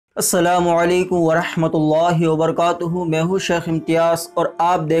السلام علیکم ورحمۃ اللہ وبرکاتہ۔ میں ہوں شیخ امتیاز اور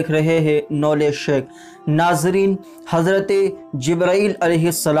آپ دیکھ رہے ہیں نالج شیخ۔ ناظرین، حضرت جبرائیل علیہ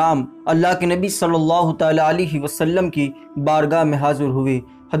السلام اللہ کے نبی صلی اللہ تعالیٰ علیہ وسلم کی بارگاہ میں حاضر ہوئے۔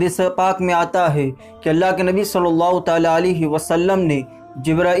 حدیث پاک میں آتا ہے کہ اللہ کے نبی صلی اللہ تعالیٰ علیہ وسلم نے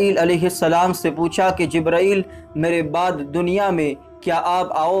جبرائیل علیہ السلام سے پوچھا کہ جبرائیل، میرے بعد دنیا میں کیا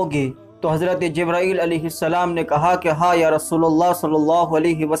آپ آؤ گے؟ تو حضرت جبرائیل علیہ السلام نے کہا کہ ہاں یا رسول اللہ صلی اللہ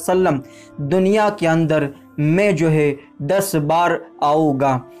علیہ وسلم، دنیا کے اندر میں 10 بار آؤں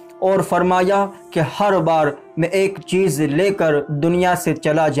گا، اور فرمایا کہ ہر بار میں ایک چیز لے کر دنیا سے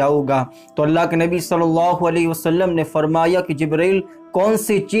چلا جاؤں گا۔ تو اللہ کے نبی صلی اللہ علیہ وسلم نے فرمایا کہ جبرائیل، کون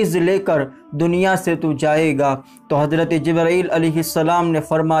سی چیز لے کر دنیا سے تو جائے گا؟ تو حضرت جبرائیل علیہ السلام نے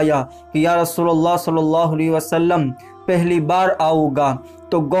فرمایا کہ یا رسول اللہ صلی اللہ علیہ وسلم، پہلی بار آؤں گا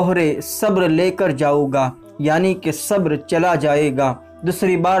تو گوہرے صبر لے کر جاؤں گا، یعنی کہ صبر چلا جائے گا۔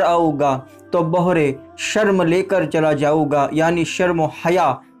 دوسری بار آؤں گا تو بہرے شرم لے کر چلا جاؤں گا، یعنی شرم و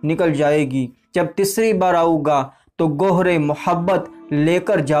حیا نکل جائے گی۔ جب تیسری بار آؤں گا تو گوہرے محبت لے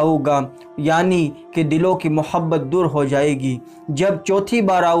کر جاؤں گا، یعنی کہ دلوں کی محبت دور ہو جائے گی۔ جب چوتھی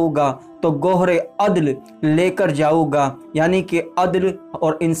بار آؤں گا تو گوہرے عدل لے کر جاؤں گا، یعنی کہ عدل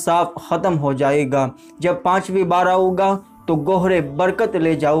اور انصاف ختم ہو جائے گا۔ جب پانچویں بار آؤں گا تو گوہرے برکت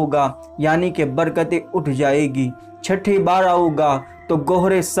لے جاؤں گا، یعنی کہ برکتیں اٹھ جائے گی۔ چھٹی بار آؤں گا تو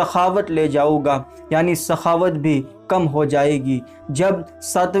گوہرے سخاوت لے جاؤں گا، یعنی سخاوت بھی کم ہو جائے گی۔ جب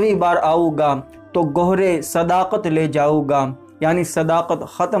ساتویں بار آؤں گا تو گوہرے صداقت لے جاؤں گا، یعنی صداقت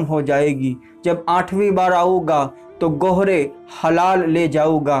ختم ہو جائے گی۔ جب آٹھویں بار آؤں گا تو گوہرے حلال لے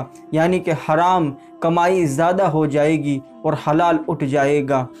جاؤں گا، یعنی کہ حرام کمائی زیادہ ہو جائے گی اور حلال اٹھ جائے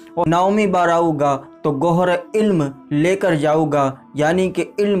گا۔ اور نویں بار آؤں گا تو گوہر علم لے کر جاؤں گا، یعنی کہ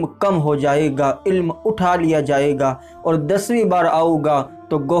علم کم ہو جائے گا، علم اٹھا لیا جائے گا۔ اور 10ویں بار آؤں گا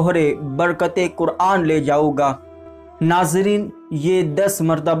تو گوہرے برکت قرآن لے جاؤں گا۔ ناظرین، یہ 10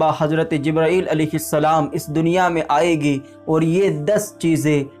 مرتبہ حضرت جبرائیل علیہ السلام اس دنیا میں آئے گی اور یہ 10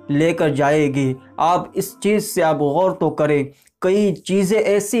 چیزیں لے کر جائے گی۔ آپ اس چیز سے آپ غور تو کریں، کئی چیزیں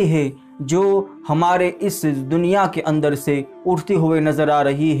ایسی ہیں جو ہمارے اس دنیا کے اندر سے اٹھتی ہوئے نظر آ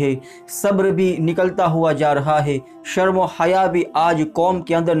رہی ہے۔ صبر بھی نکلتا ہوا جا رہا ہے، شرم و حیا بھی آج قوم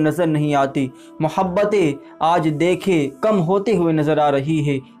کے اندر نظر نہیں آتی، محبتیں آج دیکھے کم ہوتے ہوئے نظر آ رہی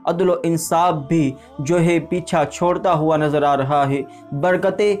ہے، عدل و انصاف بھی پیچھا چھوڑتا ہوا نظر آ رہا ہے،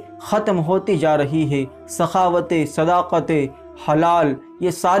 برکتیں ختم ہوتی جا رہی ہے، سخاوتیں، صداقتیں، حلال،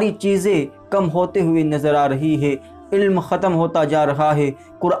 یہ ساری چیزیں کم ہوتے ہوئے نظر آ رہی ہے، علم ختم ہوتا جا رہا ہے،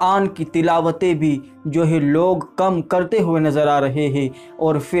 قرآن کی تلاوتیں بھی لوگ کم کرتے ہوئے نظر آ رہے ہیں۔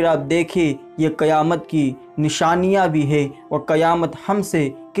 اور پھر آپ دیکھیں، یہ قیامت کی نشانیاں بھی ہے اور قیامت ہم سے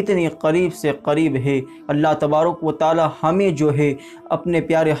کتنی قریب سے قریب ہے۔ اللہ تبارک و تعالی ہمیں اپنے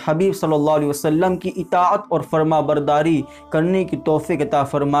پیارے حبیب صلی اللہ علیہ وسلم کی اطاعت اور فرما برداری کرنے کی توفیق عطا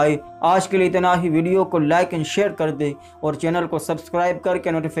فرمائے۔ آج کے لیے اتنا ہی۔ ویڈیو کو لائک اینڈ شیئر کر دیں اور چینل کو سبسکرائب کر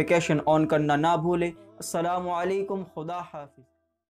کے نوٹیفیکیشن آن کرنا نہ بھولیں۔ السلام علیکم، خدا حافظ۔